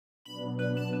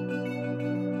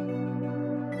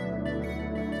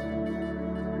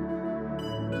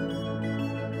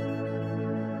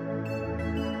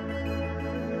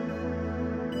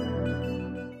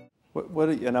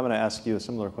and I'm going to ask you a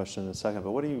similar question in a second,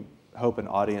 but what do you hope an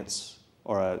audience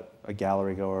or a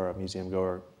gallery goer or a museum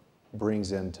goer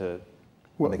brings into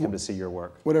when they come to see your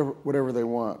work? Whatever they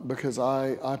want, because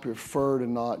I prefer to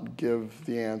not give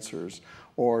the answers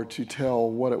or to tell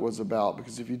what it was about,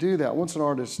 because if you do that, once an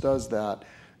artist does that,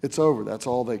 it's over. That's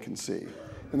all they can see,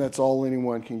 and that's all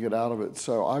anyone can get out of it.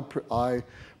 So I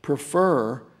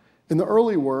prefer, in the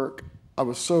early work, I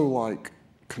was so like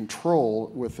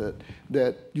control with it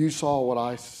that you saw what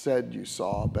I said you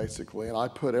saw, basically, and I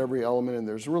put every element in.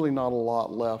 There's really not a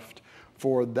lot left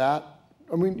for that.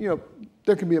 I mean, you know,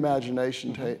 there can be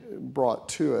imagination brought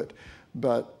to it,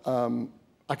 but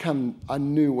I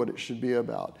knew what it should be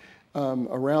about.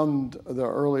 Around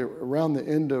the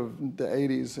end of the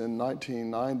 80s in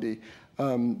 1990,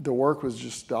 the work was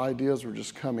just, the ideas were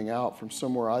just coming out from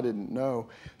somewhere I didn't know.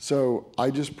 So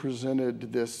I just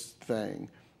presented this thing.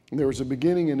 And there was a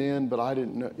beginning and end, but I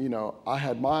didn't know, you know, I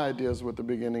had my ideas what the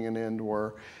beginning and end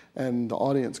were, and the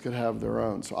audience could have their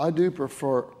own. So I do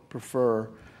prefer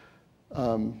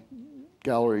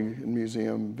gallery and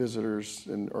museum visitors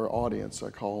or audience, I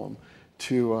call them,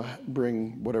 to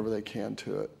bring whatever they can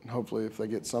to it. And hopefully if they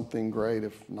get something, great.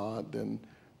 If not, then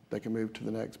they can move to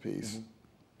the next piece. Mm-hmm.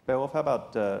 Beowulf, how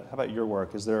about your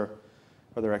work? Are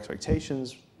there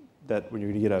expectations that when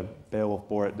you're going to get a Beowulf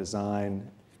Boritt design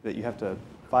that you have to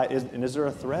fight? And is there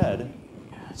a thread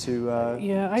to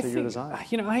your design?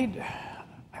 You know, I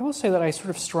will say that I sort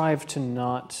of strive to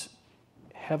not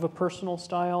have a personal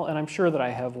style, and I'm sure that I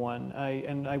have one.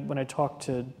 When I talk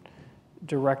to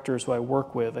directors who I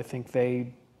work with, I think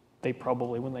they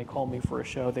probably, when they call me for a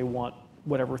show, they want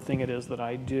whatever thing it is that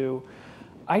I do.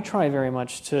 I try very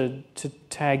much to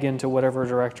tag into whatever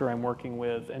director I'm working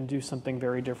with and do something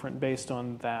very different based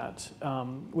on that,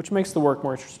 which makes the work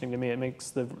more interesting to me.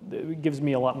 It gives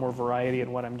me a lot more variety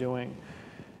in what I'm doing.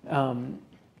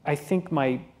 I think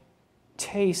my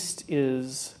taste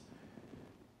is,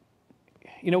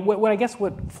 you know,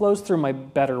 what flows through my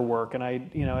better work, and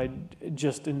I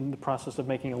just in the process of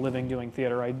making a living doing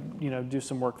theater, I do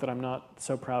some work that I'm not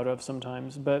so proud of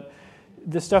sometimes, but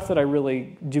the stuff that I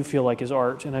really do feel like is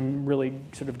art, and I'm really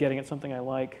sort of getting at something I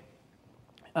like,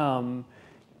 I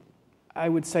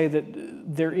would say that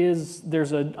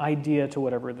there's an idea to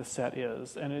whatever the set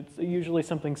is, and it's usually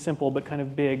something simple but kind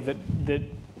of big that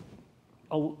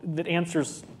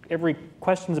answers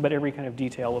questions about every kind of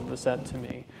detail of the set to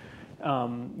me.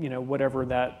 Whatever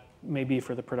that may be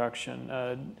for the production.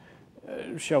 A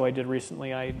show I did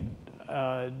recently, I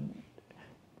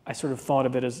sort of thought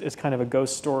of it as kind of a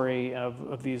ghost story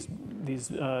of these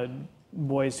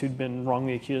boys who'd been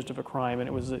wrongly accused of a crime, and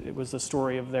it was the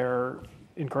story of their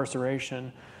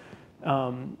incarceration.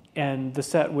 And the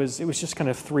set was just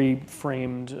kind of three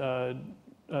framed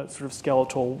sort of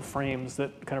skeletal frames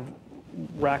that kind of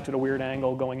racked at a weird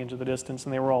angle going into the distance,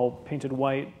 and they were all painted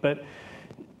white. But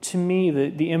to me,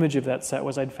 the image of that set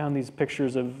was I'd found these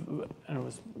pictures of, I don't know, it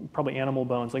was probably animal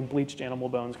bones, like bleached animal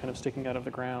bones kind of sticking out of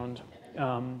the ground.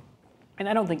 And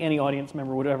I don't think any audience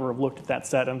member would ever have looked at that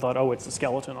set and thought, oh, it's a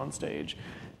skeleton on stage.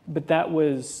 But that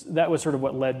was sort of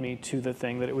what led me to the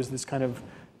thing, that it was this kind of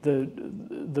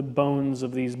the bones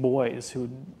of these boys who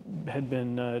had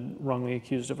been wrongly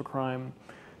accused of a crime,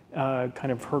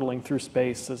 kind of hurtling through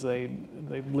space as they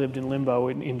lived in limbo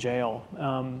in jail.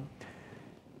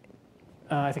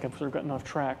 I think I've sort of gotten off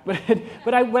track,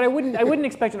 but I wouldn't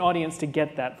expect an audience to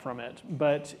get that from it.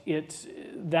 But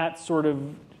that sort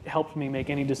of helped me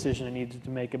make any decision I needed to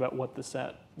make about what the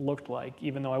set looked like,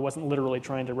 even though I wasn't literally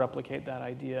trying to replicate that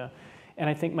idea. And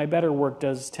I think my better work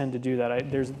does tend to do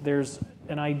that. There's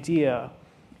an idea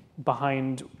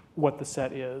behind what the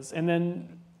set is, and then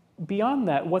beyond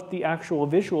that, what the actual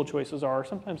visual choices are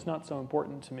sometimes not so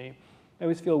important to me. I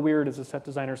always feel weird as a set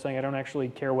designer saying I don't actually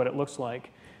care what it looks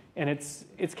like. And it's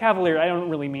cavalier. I don't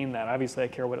really mean that. Obviously, I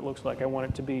care what it looks like. I want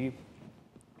it to be,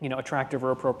 attractive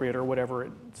or appropriate or whatever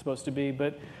it's supposed to be.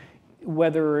 But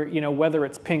whether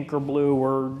it's pink or blue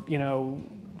or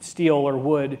steel or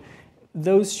wood,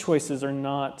 those choices are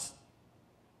not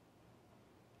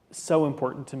so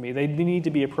important to me. They need to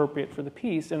be appropriate for the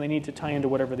piece, and they need to tie into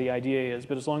whatever the idea is.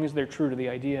 But as long as they're true to the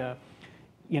idea,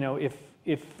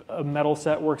 if a metal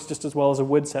set works just as well as a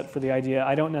wood set for the idea,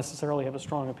 I don't necessarily have a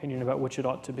strong opinion about which it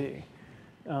ought to be.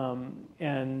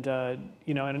 And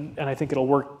I think it'll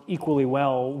work equally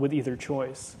well with either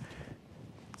choice.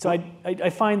 So I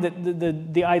find that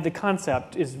the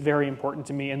concept is very important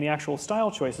to me, and the actual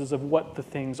style choices of what the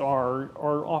things are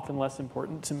often less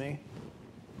important to me.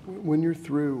 When you're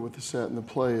through with the set and the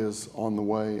play is on the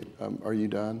way, are you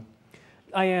done?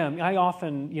 I am. I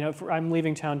often, I'm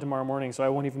leaving town tomorrow morning, so I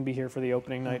won't even be here for the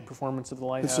opening night performance of The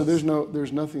Lighthouse. So there's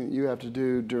nothing that you have to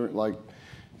do during, like,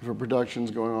 if a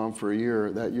production's going on for a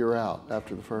year, that you're out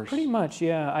after the first. Pretty much,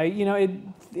 yeah.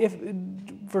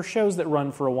 For shows that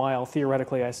run for a while,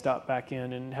 theoretically, I stop back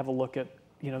in and have a look at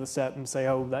the set and say,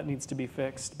 oh, that needs to be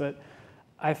fixed. But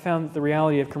I found that the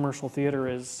reality of commercial theater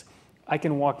is I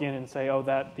can walk in and say, oh,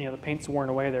 that the paint's worn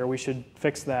away there, we should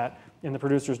fix that. And the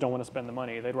producers don't want to spend the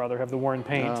money. They'd rather have the worn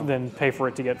paint than pay for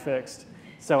it to get fixed.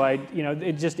 So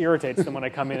it just irritates them when I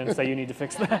come in and say, you need to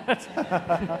fix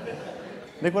that.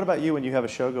 Nick, what about you when you have a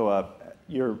show go up?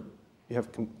 You have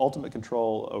ultimate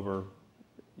control over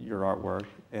your artwork,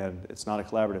 and it's not a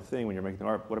collaborative thing when you're making the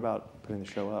art. What about putting the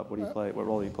show up? What do you play? What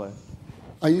role do you play?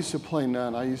 I used to play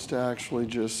none. I used to actually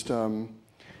just, I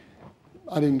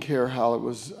didn't care how it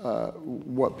was,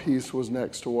 what piece was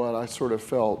next to what. I sort of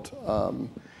felt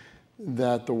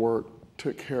that the work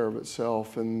took care of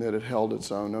itself and that it held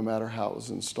its own no matter how it was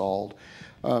installed.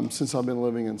 Since I've been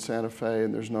living in Santa Fe,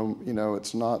 and there's no,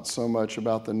 it's not so much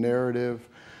about the narrative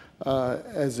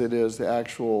as it is the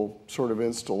actual sort of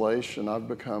installation, I've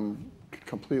become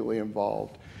completely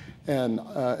involved. And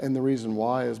the reason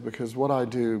why is because what I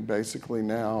do basically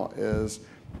now is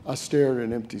I stare at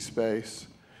an empty space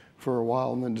for a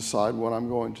while and then decide what I'm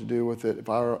going to do with it if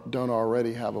I don't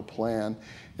already have a plan.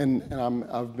 And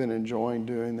I've been enjoying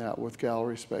doing that with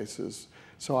gallery spaces.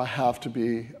 So I have to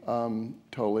be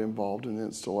totally involved in the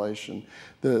installation.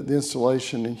 The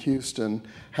installation in Houston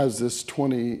has this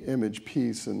 20-image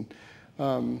piece, and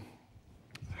how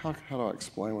do I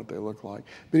explain what they look like?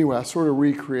 But anyway, I sort of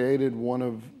recreated one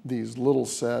of these little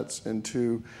sets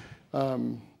into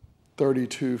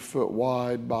 32-foot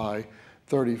wide by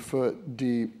 30-foot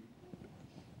deep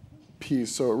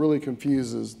piece. So it really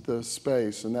confuses the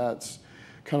space, and that's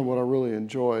kind of what I really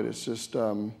enjoyed. It's just,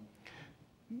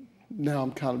 now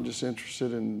I'm kind of just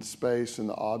interested in space and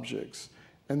the objects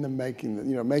and the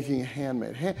making, making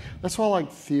handmade. That's why I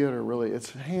like theater, really.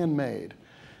 It's handmade.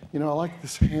 I like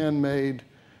this handmade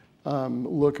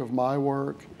look of my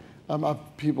work.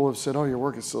 People have said, oh, your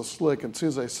work is so slick. And as soon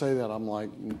as they say that, I'm like,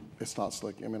 it's not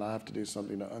slick. I mean, I have to do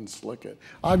something to unslick it.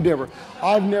 I've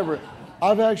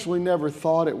actually never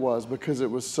thought it was because it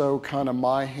was so kind of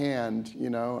my hand,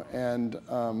 and,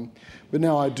 but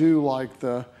now I do like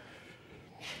the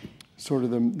sort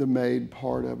of the made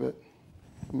part of it.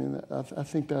 I mean, I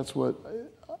think that's what,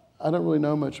 I don't really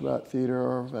know much about theater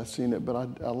or if I've seen it, but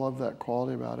I love that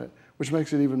quality about it, which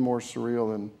makes it even more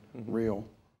surreal than real.